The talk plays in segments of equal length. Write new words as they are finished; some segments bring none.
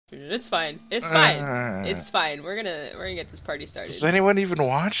It's fine. It's fine. It's fine. We're gonna get this party started. Does anyone even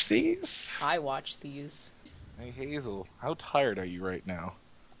watch these? I watch these. Hey Hazel, how tired are you right now?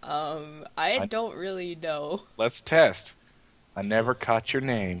 I don't really know. Let's test. I never caught your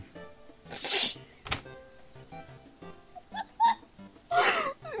name. Because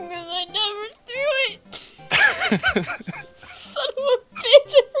I never do it. Son of a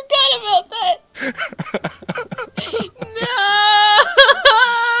bitch! I forgot about that. No.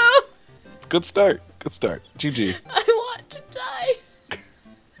 Good start. Good start. GG. I want to die.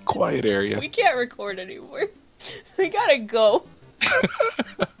 Quiet area. We can't record anymore. We gotta go.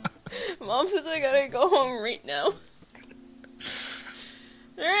 Mom says I gotta go home right now.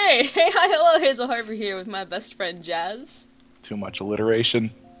 Alright, hey, hi, hello, Hazel Harper here with my best friend Jazz. Too much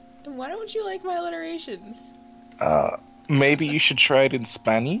alliteration. Why don't you like my alliterations? Maybe you should try it in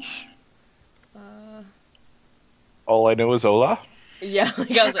Spanish? All I know is hola. Yeah,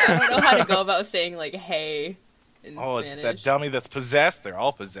 like I was like, I don't know how to go about saying, like, hey in Spanish. It's that dummy that's possessed? They're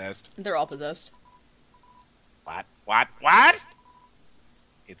all possessed. They're all possessed. What?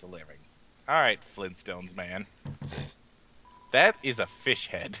 It's a living. Alright, Flintstones, man. That is a fish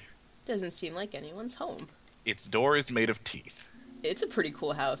head. Doesn't seem like anyone's home. Its door is made of teeth. It's a pretty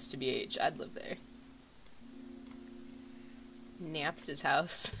cool house to be H. I'd live there. Naps'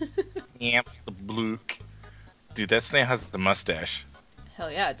 house. Yamps the blook. Dude, that snail has the mustache.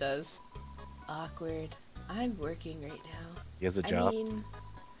 Hell yeah, it does. Awkward. I'm working right now. He has a job? I mean,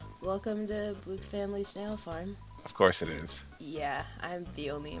 welcome to Blook Family Snail Farm. Of course it is. Yeah, I'm the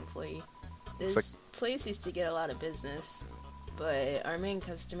only employee. This place used to get a lot of business, but our main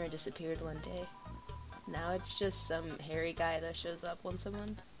customer disappeared one day. Now it's just some hairy guy that shows up once a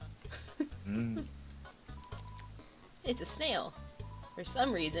month. It's a snail. For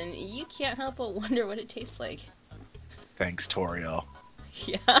some reason, you can't help but wonder what it tastes like. Thanks, Toriel.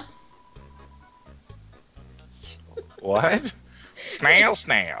 Yeah. What? Snail,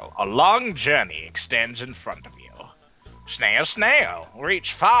 a long journey extends in front of you. Snail,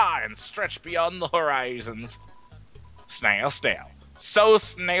 reach far and stretch beyond the horizons. Snail, so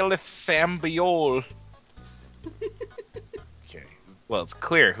snaileth Sambiol. Okay, well, it's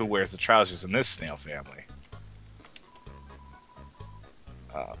clear who wears the trousers in this snail family.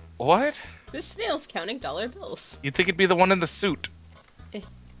 What? This snail's counting dollar bills. You'd think it'd be the one in the suit.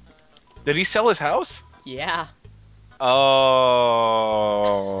 Did he sell his house? Yeah. Oh,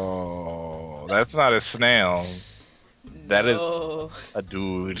 that's not a snail. That is a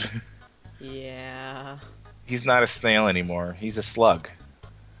dude. Yeah. He's not a snail anymore. He's a slug.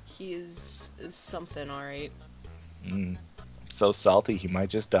 He is something, alright. So salty, he might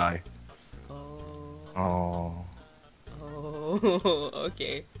just die. Oh,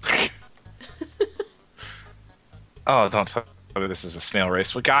 okay. Oh, don't tell me this is a snail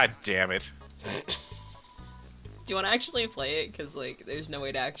race. Well, god damn it. Do you want to actually play it? Because, like, there's no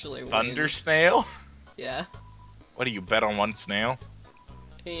way to actually win. Thunder snail? Yeah. What do you bet on one snail?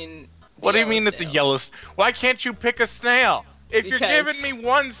 I mean... What do you mean it's a yellow... Why can't you pick a snail? If you're giving me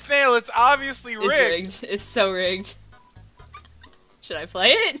one snail, it's obviously rigged. It's rigged. It's so rigged. Should I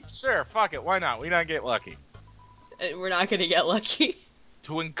play it? Sure, fuck it. Why not? We don't get lucky. We're not gonna get lucky.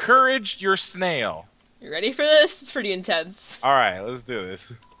 To encourage your snail. You ready for this? It's pretty intense. Alright, let's do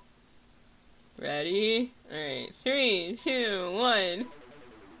this. Ready? Alright. 3, 2, 1.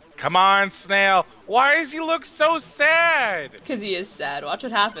 Come on, snail. Why does he look so sad? Because he is sad. Watch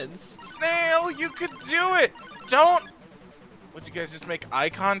what happens. Snail, you could do it. Don't... Would you guys just make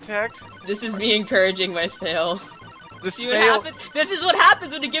eye contact? This is me encouraging my snail. The See snail... what happens? This is what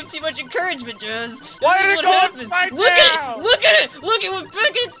happens when you give too much encouragement, Joes. Why did it go upside Look at down? it! Look at it! Look at what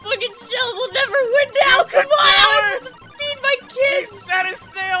its fucking shell will never win now! Come on! I was supposed to feed my He kids! set his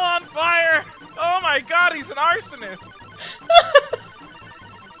snail on fire! Oh my god, he's an arsonist!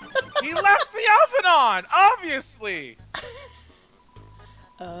 He left the oven on! Obviously!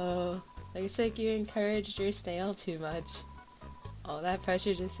 Oh, looks like you encouraged your snail too much. All that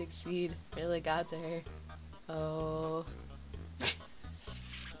pressure to succeed really got to her. Oh.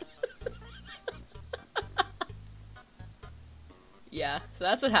 Yeah, so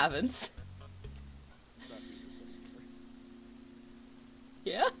that's what happens.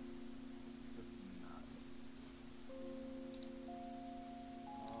 Yeah?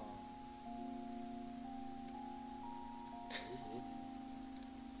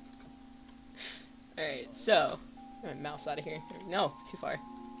 Alright, so... Get my mouse out of here. No, too far.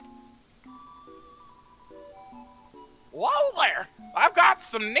 Whoa there! I've got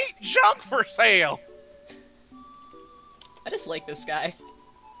some neat junk for sale! I just like this guy.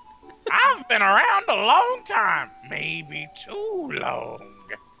 I've been around a long time. Maybe too long.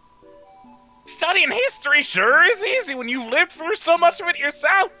 Studying history sure is easy when you've lived through so much of it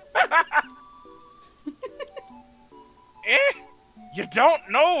yourself. Eh? You don't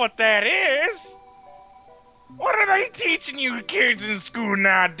know what that is? What are they teaching you kids in school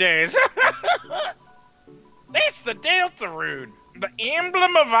nowadays? It's the Delta Rune, the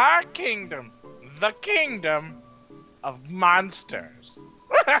emblem of our kingdom. The kingdom of monsters.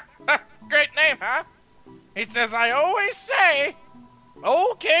 Great name, huh? It's as I always say,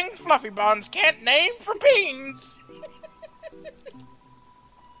 old King Fluffybuns can't name for beans.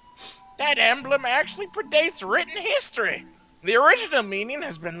 That emblem actually predates written history. The original meaning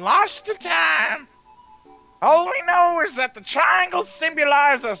has been lost to time. All we know is that the triangles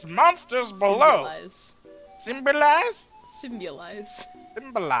symbolize us monsters below. Symbolize? Symbolize.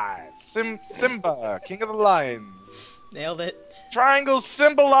 Simba, King of the Lions. Nailed it. Triangles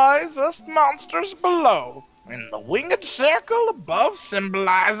symbolize us monsters below. And the winged circle above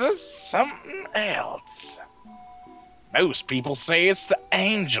symbolizes something else. Most people say it's the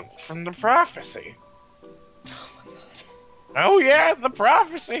angel from the prophecy. Oh my god. Oh yeah, the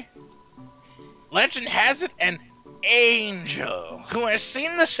prophecy. Legend has it an angel who has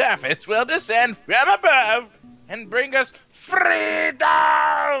seen the surface will descend from above and bring us freedom.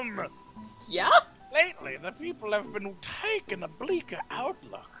 Yeah? Lately, the people have been taking a bleaker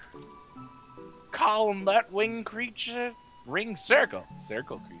outlook. Calling that winged creature circle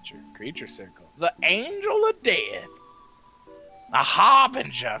circle, the angel of death. A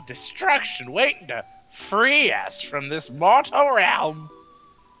harbinger of destruction waiting to free us from this mortal realm.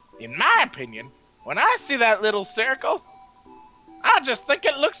 In my opinion, when I see that little circle, I just think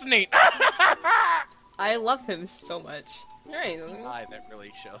it looks neat. I love him so much. Alright. Eye that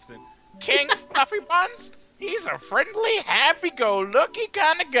really shows it. King Fluffybuns, he's a friendly, happy-go-lucky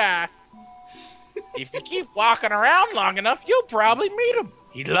kind of guy. If you keep walking around long enough, you'll probably meet him.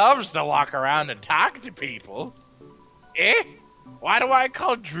 He loves to walk around and talk to people. Eh? Why do I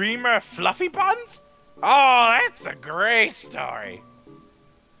call Dreamer Fluffybuns? Oh, that's a great story.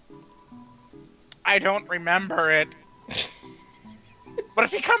 I don't remember it. But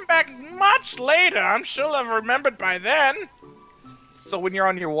if you come back much later, I'm sure I'll have remembered by then. So when you're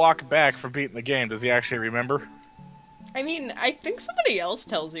on your walk back from beating the game, does he actually remember? I mean, I think somebody else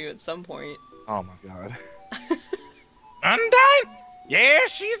tells you at some point. Oh my god. Undyne? Yeah,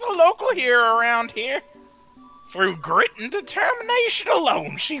 she's a local hero around here. Through grit and determination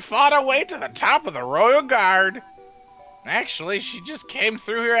alone, she fought her way to the top of the Royal Guard. Actually, she just came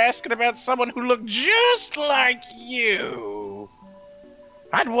through here asking about someone who looked just like you.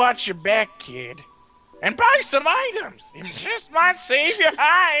 I'd watch your back, kid, and buy some items. It just might save your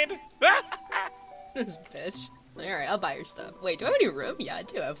hide. This bitch. Alright, I'll buy your stuff. Wait, do I have any room? Yeah, I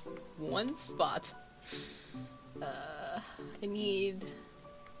do have one spot. I need...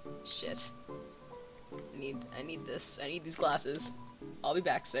 Shit. I need this. I need these glasses. I'll be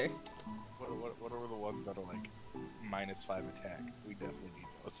back, sir. What are the ones that are like -5 attack? We definitely need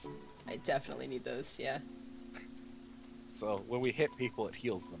those. I definitely need those, yeah. So when we hit people, it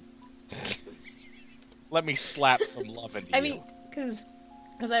heals them. Let me slap some love into you. I mean, because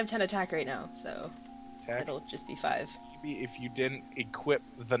I have 10 attack right now, so attack? it'll just be 5. Maybe if you didn't equip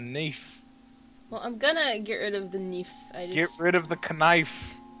the knife. Well, I'm gonna get rid of the knife. Get rid of the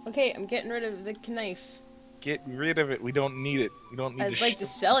knife. Okay, I'm getting rid of the knife. Get rid of it. We don't need it. We don't need I'd like to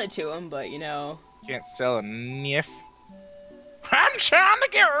sell it to him, but you know. Can't sell a knife. I'm trying to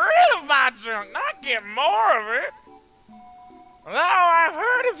get rid of my junk, not get more of it. Though I've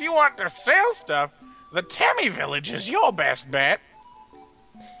heard if you want to sell stuff, the Temmie Village is your best bet.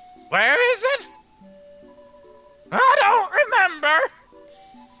 Where is it? I don't remember.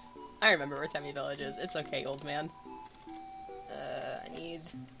 I remember where Temmie Village is. It's okay, old man. I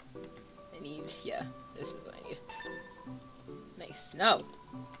need, yeah, this is what I need. Nice. No.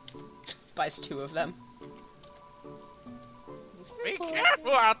 Buys 2 of them. Be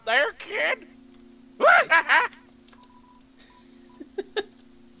careful out there, kid.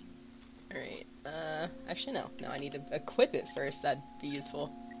 Alright, actually no. No, I need to equip it first. That'd be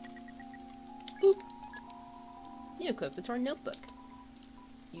useful. Boop. You equip the torn notebook.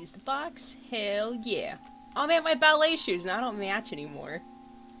 Use the box? Hell yeah. Oh man, my ballet shoes now don't match anymore.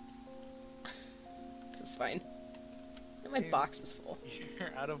 This is fine. My box is full.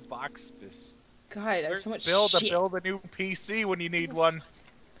 You're out of box space. God, I have so much shit. Build a new PC when you need one.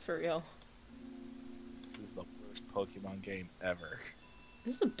 For real. This is the worst Pokemon game ever.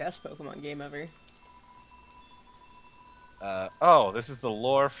 This is the best Pokemon game ever. Oh, this is the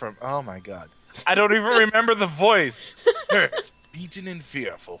lore from... Oh my god. I don't even remember the voice. Hurt, beaten and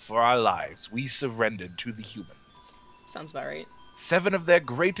fearful for our lives, we surrendered to the humans. Sounds about right. 7 of their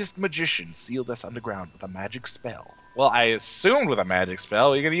greatest magicians sealed us underground with a magic spell. Well, I assumed with a magic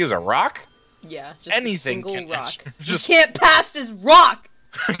spell. You're gonna use a rock? Yeah, just Anything a single rock. just You can't pass this rock!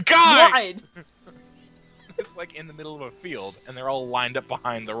 God! Wide! It's like in the middle of a field, and they're all lined up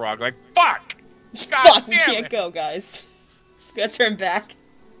behind the rock, like, fuck! God Fuck, we damn can't it. go, guys. We gotta turn back.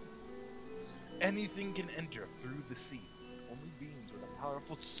 Anything can enter through the sea. Only beings with a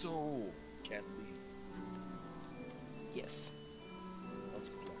powerful soul can leave. Yes. Those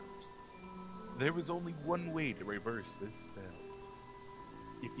flowers. There is only one way to reverse this spell.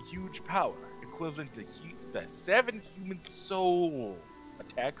 If a huge power, equivalent to 7 human souls,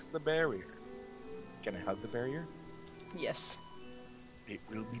 attacks the barrier. Can I hug the barrier? Yes. It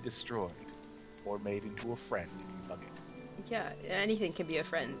will be destroyed, or made into a friend if you hug it. Yeah, anything can be a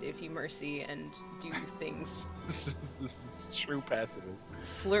friend if you mercy and do things. This is true pacifist.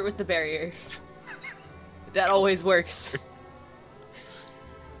 Flirt with the barrier. That always works.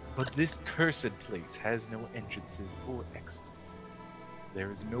 But this cursed place has no entrances or exits.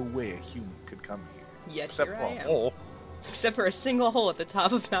 There is no way a human could come here. Yet except here for I a am. hole. Except for a single hole at the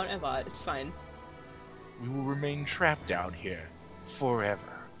top of Mount Emot. It's fine. We will remain trapped down here forever.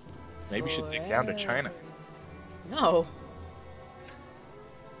 Maybe you should dig down to China. No.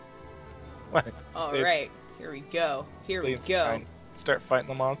 What? Alright, here we go. Here we go. Start fighting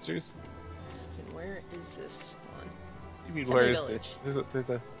the monsters. Fucking where is this one? You mean Tell where me is village. this?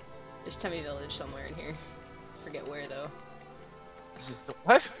 There's Temmie Village somewhere in here. Forget where though.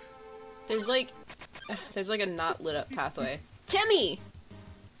 What? There's like a not lit up pathway. Temmie!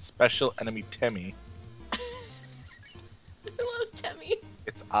 Special enemy Temmie. I love Temmie.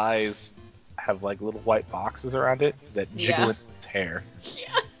 Its eyes have like little white boxes around it that jiggle Yeah. in its hair.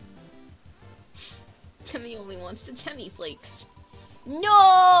 Yeah. Temmie only wants the Temmie flakes.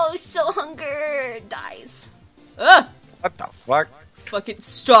 No! So hunger dies. Ugh! What the fuck? Fucking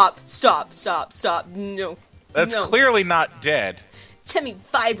stop. Stop. Stop. Stop. No. That's No. clearly not dead. Temmie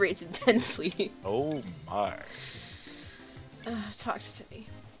vibrates intensely. Oh my. Talk to Temmie.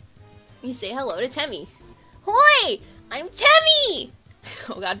 You say hello to Temmie. Hoi! I'm Temmie!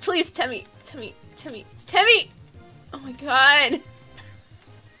 Oh god, please, Temmie. Temmie. Temmie. It's Temmie! Oh my god.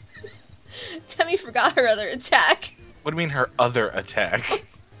 Temmie forgot her other attack. What do you mean her other attack?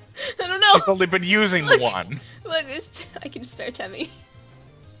 I don't know. She's only been using Look. one. Look, I can spare Temmie.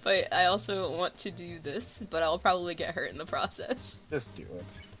 But I also want to do this, but I'll probably get hurt in the process. Just do it.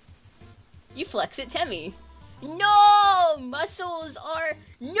 You flex it, Temmie. No! Muscles are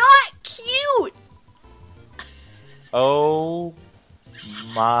not cute! Oh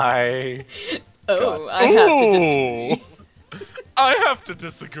my. Oh, God. I have to disagree. I have to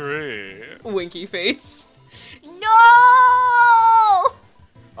disagree. Winky face. No!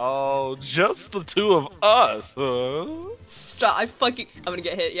 Oh, just the two of us, huh? Stop, I'm gonna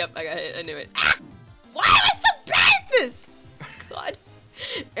get hit. Yep, I got hit. I knew it. Ah! Why am I so bad at this? God.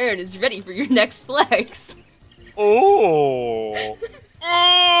 Aaron is ready for your next flex. Oh.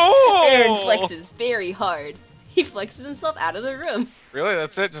 Oh. Aaron flexes very hard. He flexes himself out of the room. Really?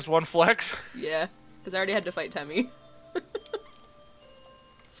 That's it? Just one flex? Yeah, because I already had to fight Temmie.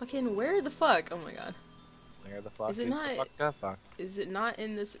 Fucking where the fuck? Oh my god. Where the fuck Is it not- the fuck the fuck? Is it not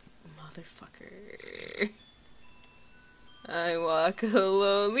in this motherfucker? I walk a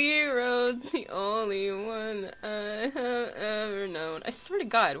lonely road, the only one I have ever known. I swear to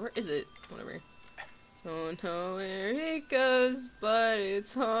God, where is it? Whatever. Don't know where it goes, but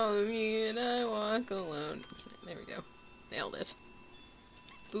it's all of me and I walk alone. There we go. Nailed it.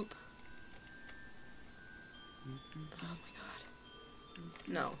 Boop. Oh my god.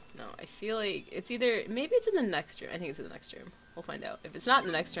 No, I feel like it's either, maybe it's in the next room. I think it's in the next room. We'll find out. If it's not in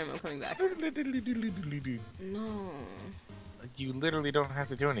the next room, I'm coming back. No. You literally don't have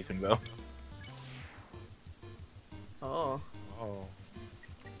to do anything, though. Oh. Oh.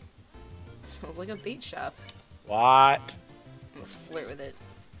 Smells like a bait shop. What? I'm gonna flirt with it.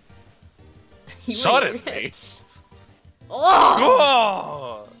 You and your Suddenly? hips. Oh!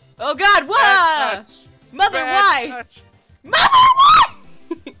 Oh! Oh god, why? Bad touch. Mother, Bad why? touch. Mother, why?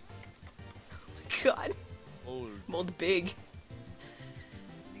 Oh my god. Oh, Mold big.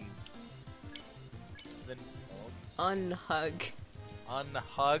 then Unhug.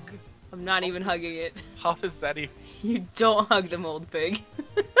 unhug? I'm not even hugging it. How does that even... You don't hug the mold pig.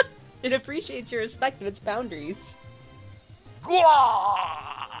 It appreciates your respect of its boundaries.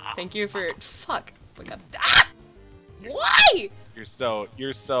 Gwah! Thank you for... Fuck. Oh my god. Ah! Why?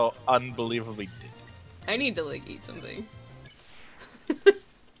 You're so unbelievably dead. I need to, like, eat something.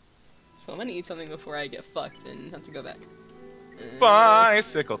 So I'm gonna eat something before I get fucked and have to go back.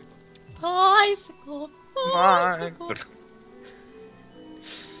 Bicycle. Bicycle. Bicycle. Bicycle.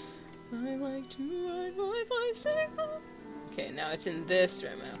 like to ride my bicycle. Okay, now it's in this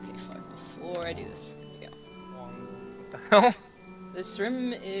room. Okay, fuck. Before I do this, here we go. What the hell? This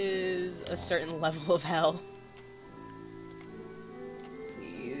room is a certain level of hell.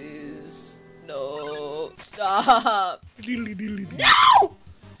 Please, no, stop. No!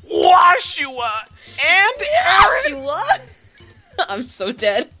 Washua and Aaron! Joshua! I'm so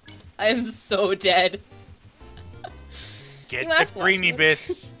dead. I am so dead. Get You the have to watch greeny it.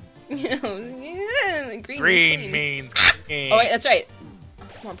 bits. Green, Green means green. Oh wait, that's right. Oh,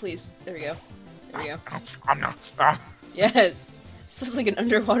 come on, please. There we go. There we go. I'm not. Yes. This smells like an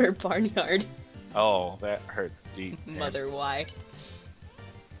underwater barnyard. Oh, that hurts deep. Mother, why?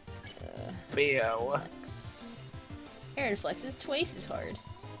 Bill. Flex. Aaron flexes twice as hard.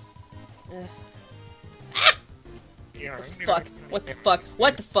 Fuck. What the fuck?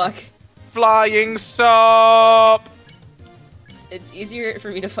 What the fuck? Flying soap. It's easier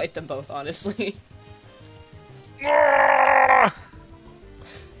for me to fight them both, honestly.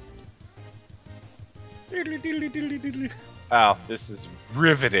 Wow, this is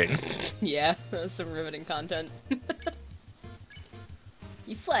riveting. Yeah, that was some riveting content.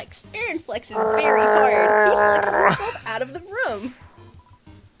 You flex. Aaron flexes very hard. He flexes himself out of the room.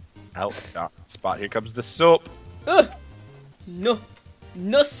 Oh, spot. Here comes the soap. Ugh. No.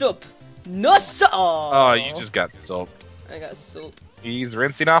 No soap. No soap. Oh, you just got soap. I got soap. He's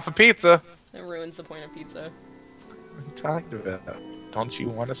rinsing off a pizza. That ruins the point of pizza. What are you talking about? Don't you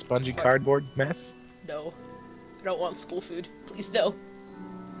want a spongy Fuck. cardboard mess? No. I don't want school food. Please, no.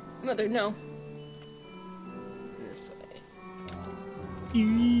 Mother, no. This way.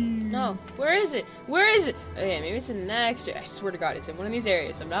 No. Where is it? Where is it? Okay, maybe it's in the next. I swear to God, it's in one of these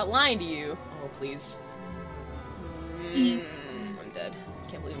areas. I'm not lying to you. Oh, please. I'm dead. I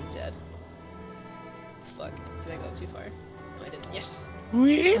can't believe I'm dead. Fuck. Did I go too far? No, I didn't. Yes.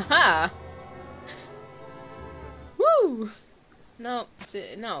 Aha! Woo! No,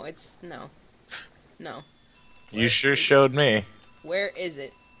 no. No. You sure showed me. Where is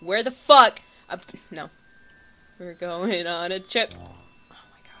it? Where the fuck? No. We're going on a trip. Oh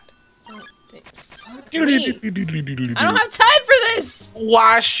my god. Fuck me. I don't have time for this!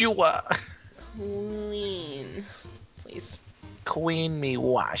 Washua. Queen. Please. Queen me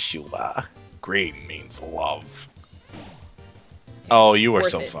Washua. Green means love. Oh, you were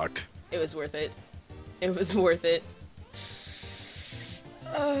Worth so it. fucked. It was worth it. It was worth it.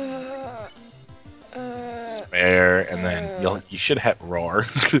 Spare, and then you should have roar.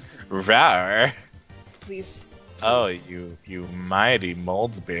 Roar. Please. Oh, you mighty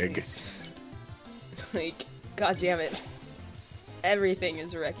molds big. Please. Like, god damn it. Everything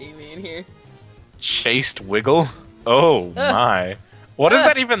is wrecking me in here. Chased wiggle? Oh my. What does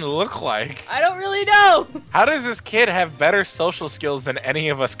that even look like? I don't really know! How does this kid have better social skills than any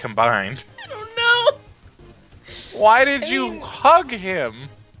of us combined? I don't know! Why did you hug him?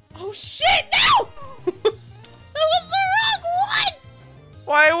 Oh shit, no! That was the wrong one!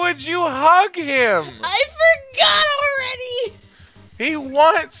 Why would you hug him? I forgot already! He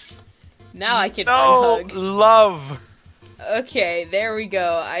wants Now I can no unhug. love. Okay, there we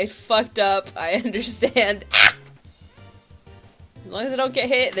go. I fucked up. I understand. Ah! As long as I don't get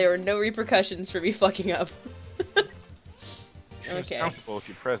hit, there were no repercussions for me fucking up. He seems Okay. comfortable with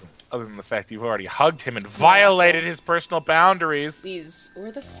your presence, other than the fact you've already hugged him and violated his personal boundaries. Please,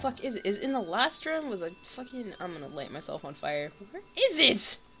 where the fuck is it? Is it in the last room? Was a fucking... I'm gonna light myself on fire. Where is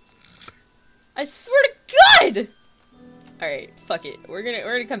it? I swear to God! Alright, fuck it. We're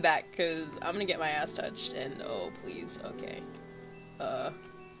gonna come back, because I'm gonna get my ass touched, and oh, please, okay.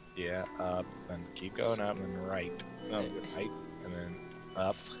 Yeah, up, then keep going up, and then right. No, right, and then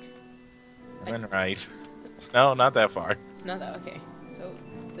up, and then right. No, not that far. Not that, okay. So,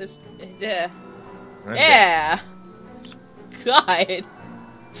 this... Yeah. And then Yeah! God!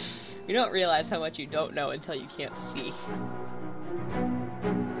 You don't realize how much you don't know until you can't see.